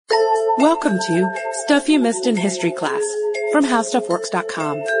Welcome to Stuff You Missed in History Class from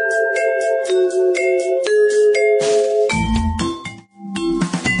HowStuffWorks.com.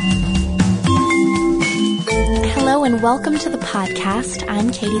 Hello and welcome to the podcast.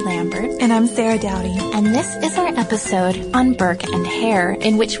 I'm Katie Lambert. And I'm Sarah Dowdy. And this is our episode on Burke and Hare,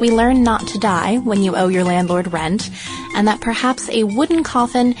 in which we learn not to die when you owe your landlord rent, and that perhaps a wooden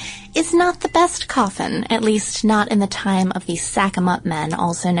coffin is not the best coffin, at least not in the time of the Sack-em-up men,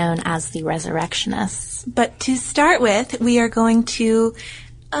 also known as the Resurrectionists. But to start with, we are going to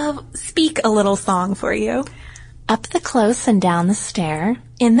speak a little song for you. Up the close and down the stair.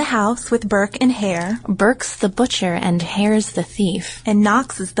 In the house with Burke and Hare. Burke's the butcher and Hare's the thief. And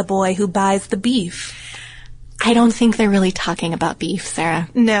Knox is the boy who buys the beef. I don't think they're really talking about beef, Sarah.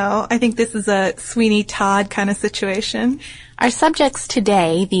 No, I think this is a Sweeney Todd kind of situation. Our subjects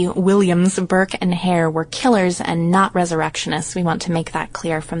today, the Williams, Burke, and Hare, were killers and not resurrectionists. We want to make that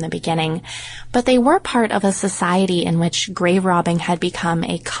clear from the beginning. But they were part of a society in which grave robbing had become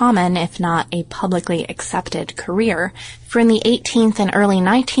a common, if not a publicly accepted, career. For in the 18th and early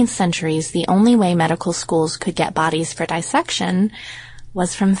 19th centuries, the only way medical schools could get bodies for dissection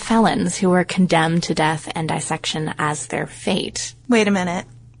was from felons who were condemned to death and dissection as their fate. Wait a minute.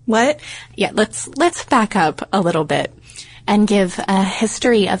 What? Yeah, let's back up a little bit and give a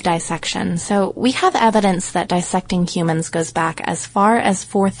history of dissection. So we have evidence that dissecting humans goes back as far as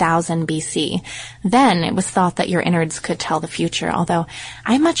 4000 BC. Then it was thought that your innards could tell the future, although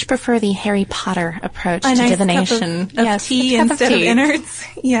I much prefer the Harry Potter approach to divination. Cup of tea instead of innards.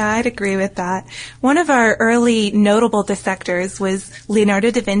 Yeah, I'd agree with that. One of our early notable dissectors was Leonardo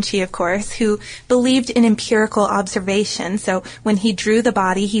da Vinci, of course, who believed in empirical observation. So when he drew the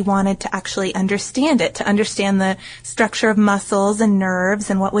body, he wanted to actually understand it, to understand the structure of muscles and nerves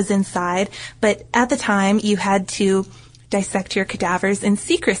and what was inside. But at the time, you had to dissect your cadavers in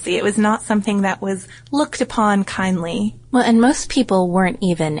secrecy. It was not something that was looked upon kindly. Well, and most people weren't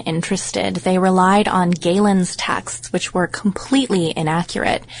even interested. They relied on Galen's texts, which were completely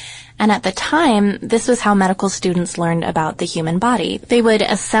inaccurate. And at the time, this was how medical students learned about the human body. They would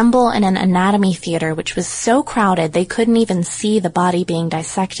assemble in an anatomy theater, which was so crowded they couldn't even see the body being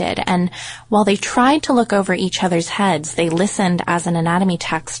dissected. And while they tried to look over each other's heads, they listened as an anatomy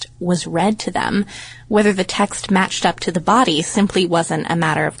text was read to them. Whether the text matched up to the body simply wasn't a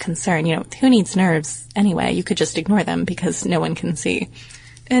matter of concern. You know, who needs nerves anyway? You could just ignore them because no one can see.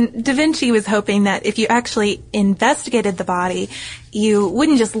 And Da Vinci was hoping that if you actually investigated the body, you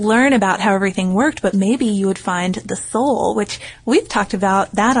wouldn't just learn about how everything worked, but maybe you would find the soul, which we've talked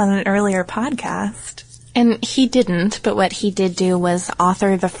about that on an earlier podcast. And he didn't, but what he did do was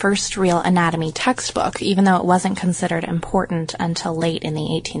author the first real anatomy textbook, even though it wasn't considered important until late in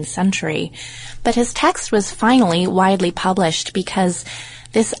the 18th century. But his text was finally widely published because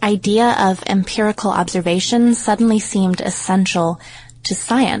this idea of empirical observation suddenly seemed essential to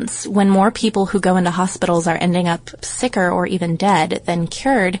science. When more people who go into hospitals are ending up sicker or even dead than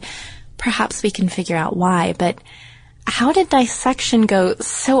cured, perhaps we can figure out why. But how did dissection go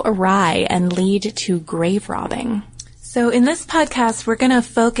so awry and lead to grave robbing? So in this podcast, we're going to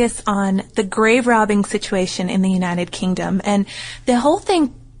focus on the grave robbing situation in the United Kingdom. And the whole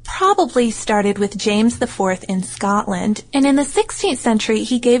thing probably started with James IV in Scotland. And in the 16th century,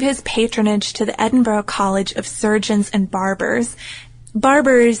 he gave his patronage to the Edinburgh College of Surgeons and Barbers.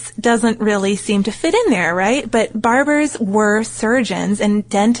 Barbers doesn't really seem to fit in there, right? But barbers were surgeons and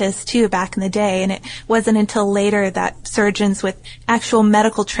dentists too back in the day, and it wasn't until later that surgeons with actual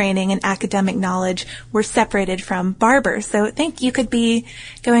medical training and academic knowledge were separated from barbers. So I think you could be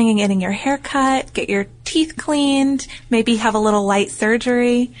going and getting your hair cut, get your teeth cleaned, maybe have a little light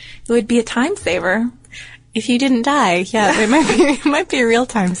surgery. It would be a time saver. If you didn't die, yeah, it might be a real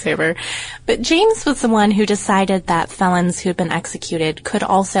time saver. But James was the one who decided that felons who'd been executed could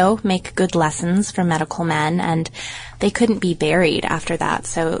also make good lessons for medical men, and they couldn't be buried after that.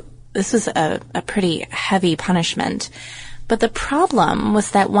 So this was a pretty heavy punishment. But the problem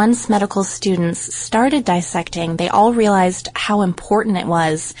was that once medical students started dissecting, they all realized how important it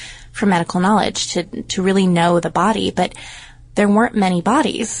was for medical knowledge to really know the body. But there weren't many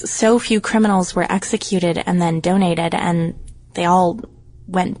bodies. So few criminals were executed and then donated, and they all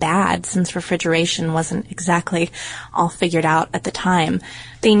went bad since refrigeration wasn't exactly all figured out at the time.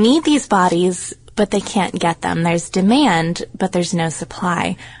 They need these bodies, but they can't get them. There's demand, but there's no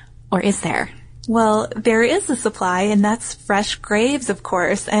supply. Or is there? Well, there is a supply, and that's fresh graves, of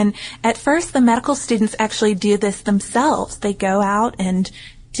course. And at first, the medical students actually do this themselves. They go out and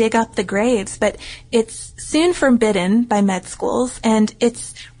dig up the graves, but it's soon forbidden by med schools, and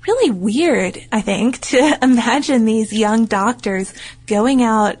it's really weird, I think, to imagine these young doctors going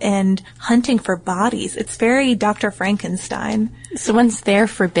out and hunting for bodies. It's very Dr. Frankenstein. So once they're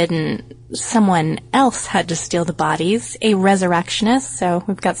forbidden, someone else had to steal the bodies, a resurrectionist. So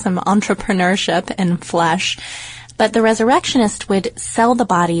we've got some entrepreneurship in flesh. But the resurrectionist would sell the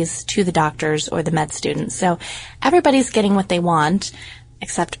bodies to the doctors or the med students. So everybody's getting what they want,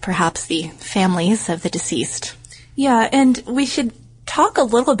 except perhaps the families of the deceased. Yeah, and we should talk a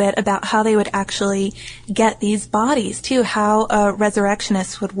little bit about how they would actually get these bodies, too, how a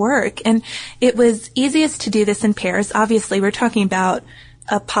resurrectionist would work. And it was easiest to do this in pairs. Obviously, we're talking about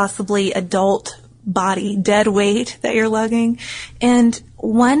a possibly adult body, dead weight that you're lugging. And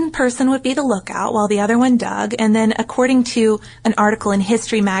one person would be the lookout while the other one dug. And then according to an article in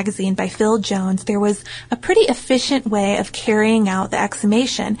History magazine by Phil Jones, there was a pretty efficient way of carrying out the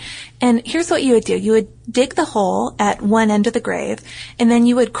exhumation. And here's what you would do. You would dig the hole at one end of the grave, and then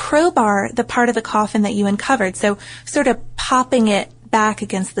you would crowbar the part of the coffin that you uncovered. So sort of popping it back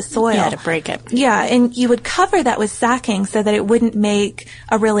against the soil. Yeah, to break it. Yeah, and you would cover that with sacking so that it wouldn't make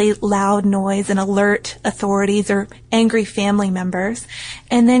a really loud noise and alert authorities or angry family members.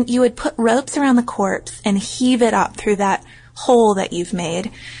 And then you would put ropes around the corpse and heave it up through that hole that you've made.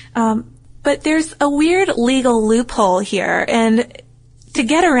 But there's a weird legal loophole here, and to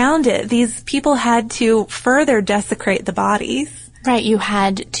get around it, these people had to further desecrate the bodies. Right, you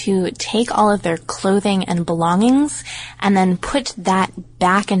had to take all of their clothing and belongings and then put that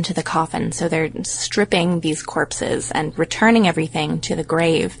back into the coffin. So they're stripping these corpses and returning everything to the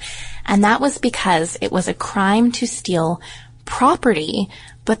grave. And that was because it was a crime to steal property,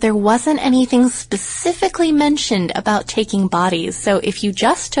 but there wasn't anything specifically mentioned about taking bodies. So if you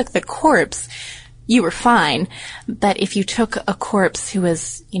just took the corpse, you were fine. But if you took a corpse who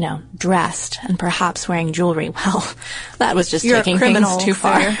was, dressed and perhaps wearing jewelry, well, that was just taking things too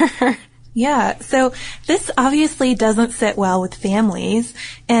far. Yeah, so this obviously doesn't sit well with families,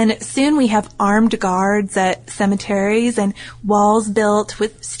 and soon we have armed guards at cemeteries and walls built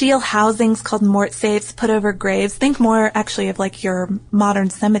with steel housings called mort safes put over graves. Think more actually of like your modern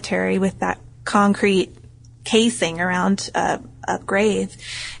cemetery with that concrete casing around a grave.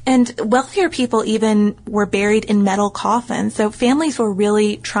 And wealthier people even were buried in metal coffins, so families were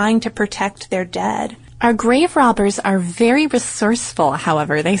really trying to protect their dead. Our grave robbers are very resourceful,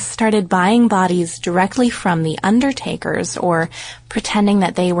 however. They started buying bodies directly from the undertakers or pretending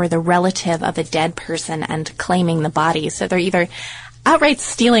that they were the relative of a dead person and claiming the body. So they're either outright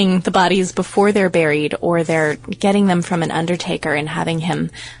stealing the bodies before they're buried, or they're getting them from an undertaker and having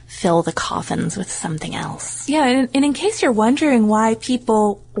him fill the coffins with something else. Yeah, and in case you're wondering why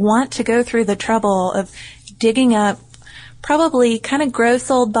people want to go through the trouble of digging up probably kind of gross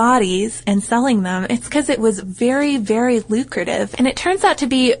old bodies and selling them, it's because it was very, very lucrative. And it turns out to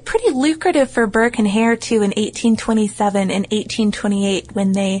be pretty lucrative for Burke and Hare, too, in 1827 and 1828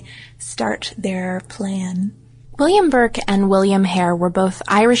 when they start their plan. William Burke and William Hare were both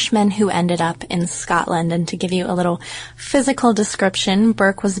Irishmen who ended up in Scotland. And to give you a little physical description,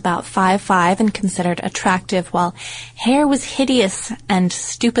 Burke was about 5'5" and considered attractive, while Hare was hideous and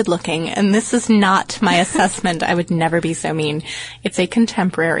stupid-looking. And this is not my assessment. I would never be so mean. It's a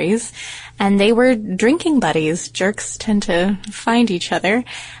contemporaries. And they were drinking buddies. Jerks tend to find each other.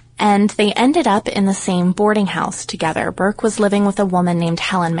 And they ended up in the same boarding house together. Burke was living with a woman named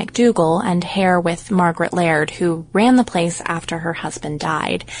Helen McDougall, and Hare with Margaret Laird, who ran the place after her husband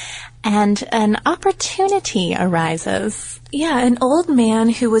died. And an opportunity arises. Yeah, an old man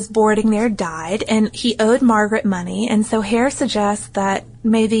who was boarding there died, and he owed Margaret money, and so Hare suggests that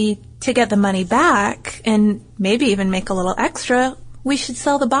maybe to get the money back, and maybe even make a little extra, we should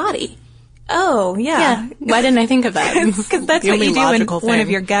sell the body. Oh, yeah. Why didn't I think of that? Because that's what you do when one of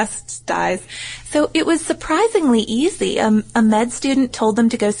your guests dies. So it was surprisingly easy. A med student told them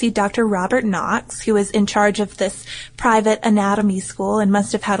to go see Dr. Robert Knox, who was in charge of this private anatomy school and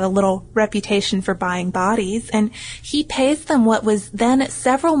must have had a little reputation for buying bodies. And he pays them what was then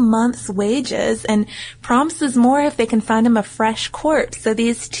several months' wages and promises more if they can find him a fresh corpse. So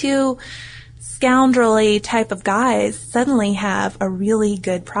these two scoundrelly type of guys suddenly have a really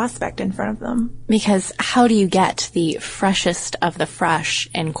good prospect in front of them. Because how do you get the freshest of the fresh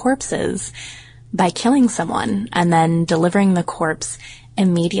in corpses? By killing someone and then delivering the corpse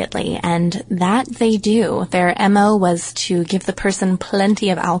immediately, and that they do. Their MO was to give the person plenty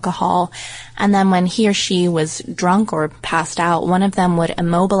of alcohol, and then when he or she was drunk or passed out, one of them would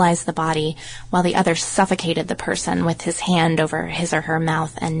immobilize the body while the other suffocated the person with his hand over his or her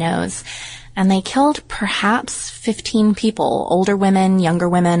mouth and nose. And they killed perhaps 15 people, older women, younger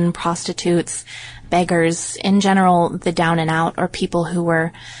women, prostitutes, beggars, in general, the down and out, or people who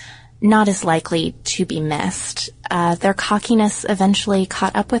were not as likely to be missed. Their cockiness eventually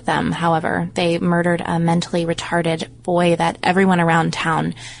caught up with them, however. They murdered a mentally retarded boy that everyone around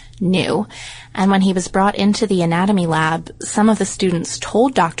town knew. And when he was brought into the anatomy lab, some of the students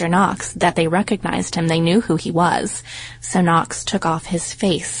told Dr. Knox that they recognized him. They knew who he was. So Knox took off his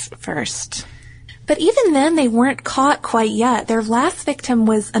face first. But even then, they weren't caught quite yet. Their last victim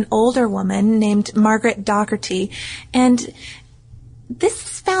was an older woman named Margaret Dougherty, and this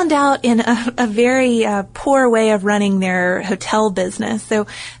is found out in a very poor way of running their hotel business. So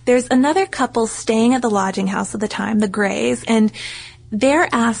there's another couple staying at the lodging house at the time, the Grays, and they're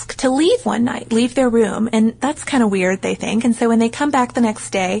asked to leave one night, leave their room, and that's kind of weird, they think. And so when they come back the next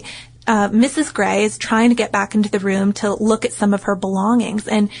day, Mrs. Gray is trying to get back into the room to look at some of her belongings,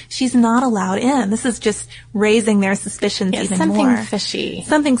 and she's not allowed in. This is just raising their suspicions even more. Something fishy.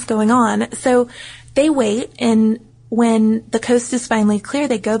 Something's going on. So they wait, and when the coast is finally clear,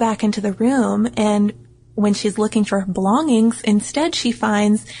 they go back into the room, and when she's looking for her belongings, instead she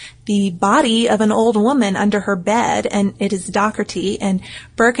finds the body of an old woman under her bed, and it is Dougherty, and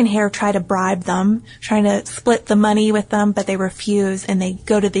Burke and Hare try to bribe them, trying to split the money with them, but they refuse, and they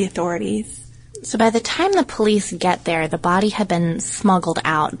go to the authorities. So by the time the police get there, the body had been smuggled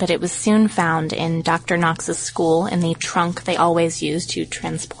out, but it was soon found in Dr. Knox's school in the trunk they always use to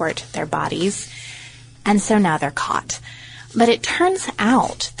transport their bodies. And so now they're caught. But it turns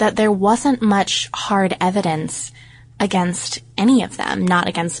out that there wasn't much hard evidence against any of them, not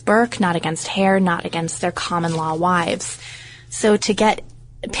against Burke, not against Hare, not against their common-law wives. So to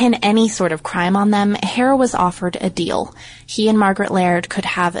pin any sort of crime on them, Hare was offered a deal. He and Margaret Laird could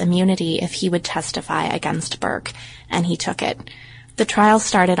have immunity if he would testify against Burke, and he took it. The trial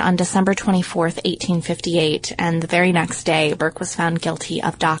started on December 24th, 1858, and the very next day, Burke was found guilty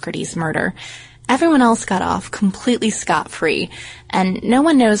of Dougherty's murder. Everyone else got off completely scot-free, and no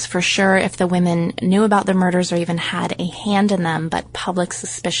one knows for sure if the women knew about the murders or even had a hand in them, but public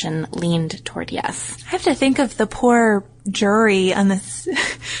suspicion leaned toward yes. I have to think of the poor jury on this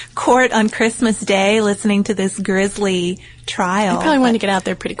court on Christmas Day listening to this grisly trial. I probably wanted to get out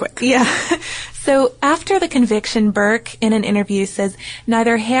there pretty quick. Yeah. So after the conviction, Burke, in an interview, says,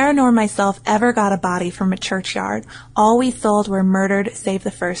 "Neither Hare nor myself ever got a body from a churchyard. All we sold were murdered, save the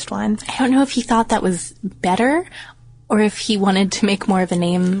first one." I don't know if he thought that was better or if he wanted to make more of a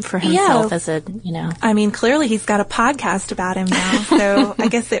name for himself as a, I mean, clearly he's got a podcast about him now, so I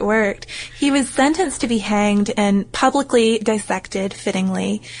guess it worked. He was sentenced to be hanged and publicly dissected,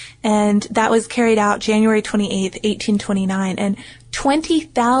 fittingly, and that was carried out January 28th, 1829, and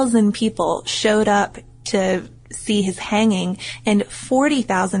 20,000 people showed up to see his hanging, and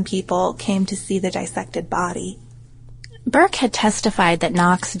 40,000 people came to see the dissected body. Burke had testified that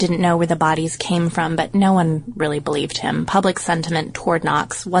Knox didn't know where the bodies came from, but no one really believed him. Public sentiment toward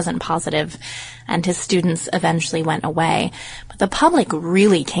Knox wasn't positive, and his students eventually went away. But the public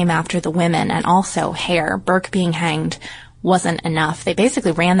really came after the women, and also Hare. Burke being hanged wasn't enough. They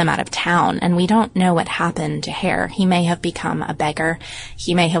basically ran them out of town, and we don't know what happened to Hare. He may have become a beggar.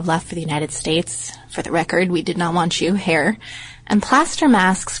 He may have left for the United States. For the record, we did not want you, Hare. And plaster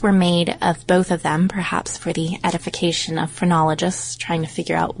masks were made of both of them, perhaps for the edification of phrenologists trying to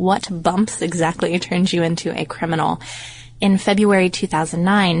figure out what bumps exactly turned you into a criminal. In February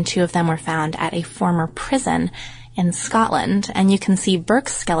 2009, 2 of them were found at a former prison in Scotland, and you can see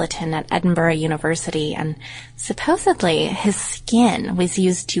Burke's skeleton at Edinburgh University, and supposedly his skin was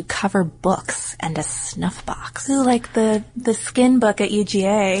used to cover books and a snuff box. Ooh, like the skin book at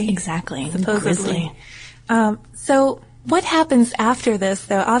UGA. Exactly. Supposedly. So what happens after this,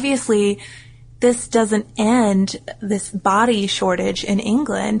 though? Obviously, this doesn't end this body shortage in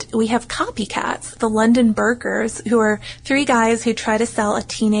England. We have copycats, the London Burkers, who are 3 guys who try to sell a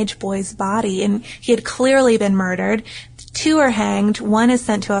teenage boy's body, and he had clearly been murdered. 2 are hanged, 1 is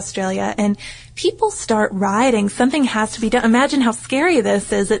sent to Australia, and people start rioting. Something has to be done. Imagine how scary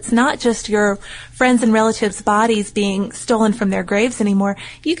this is. It's not just your friends and relatives' bodies being stolen from their graves anymore.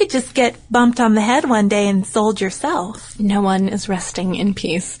 You could just get bumped on the head one day and sold yourself. No one is resting in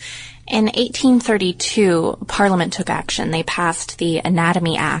peace. In 1832, Parliament took action. They passed the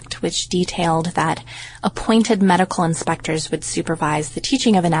Anatomy Act, which detailed that appointed medical inspectors would supervise the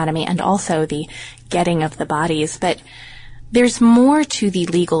teaching of anatomy and also the getting of the bodies. But There's more to the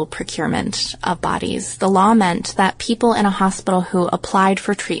legal procurement of bodies. The law meant that people in a hospital who applied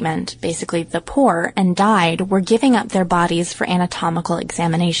for treatment, basically the poor, and died, were giving up their bodies for anatomical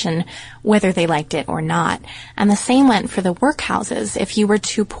examination, whether they liked it or not. And the same went for the workhouses. If you were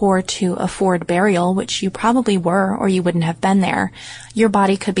too poor to afford burial, which you probably were or you wouldn't have been there, your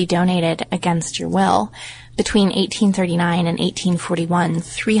body could be donated against your will. Between 1839 and 1841,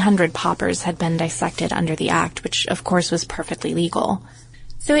 300 paupers had been dissected under the act, which of course was perfectly legal.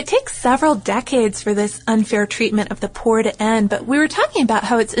 So it takes several decades for this unfair treatment of the poor to end, but we were talking about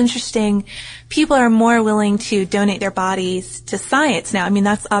how it's interesting people are more willing to donate their bodies to science now. I mean,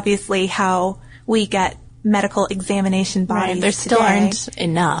 that's obviously how we get medical examination bodies right. There still today. aren't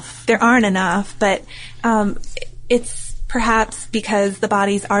enough. There aren't enough, but it's perhaps because the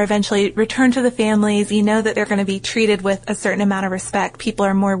bodies are eventually returned to the families. You know that they're going to be treated with a certain amount of respect. People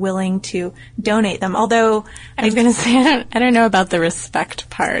are more willing to donate them. Although I was going to say, I don't know about the respect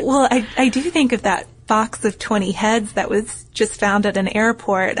part. Well, I do think of that box of 20 heads that was just found at an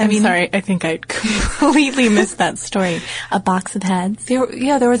airport. I'm sorry, I think I completely missed that story. A box of heads?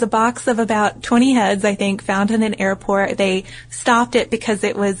 There was a box of about 20 heads, I think, found in an airport. They stopped it because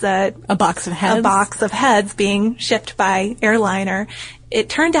it was a box of heads? A box of heads being shipped by airliner. It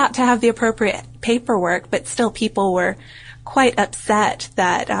turned out to have the appropriate paperwork, but still people were quite upset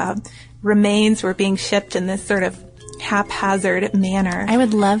that remains were being shipped in this sort of haphazard manner. I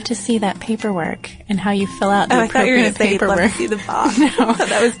would love to see that paperwork and how you fill out the appropriate paperwork. I thought you were going to say you'd love to see the box. No. So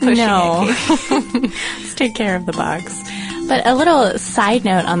that was pushing it. Let's take care of the box. But a little side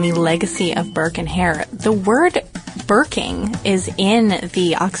note on the legacy of Burke and Hare. The word Burking is in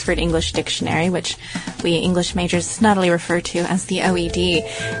the Oxford English Dictionary, which we English majors snugly refer to as the OED.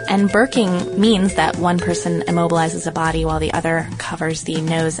 And Burking means that one person immobilizes a body while the other covers the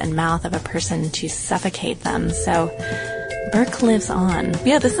nose and mouth of a person to suffocate them. So Burke lives on.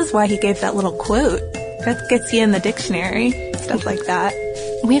 Yeah, this is why he gave that little quote. That gets you in the dictionary, stuff like that.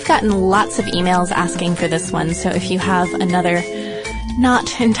 We've gotten lots of emails asking for this one, so if you have another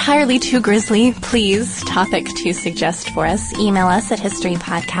not entirely too grisly, please, topic to suggest for us, email us at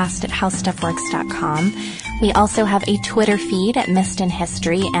historypodcast@howstuffworks.com. We also have a Twitter feed at Missed in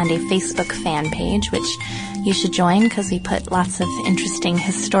History and a Facebook fan page, which you should join because we put lots of interesting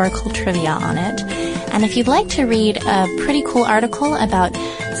historical trivia on it. And if you'd like to read a pretty cool article about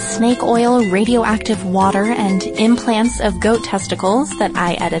snake oil, radioactive water, and implants of goat testicles that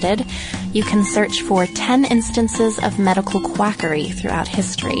I edited, you can search for 10 instances of medical quackery throughout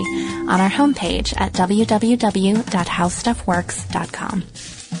history on our homepage at www.howstuffworks.com.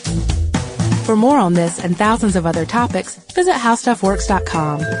 For more on this and thousands of other topics, visit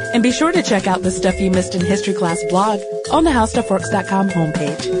howstuffworks.com. And be sure to check out the Stuff You Missed in History Class blog on the howstuffworks.com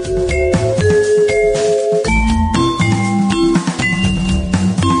homepage.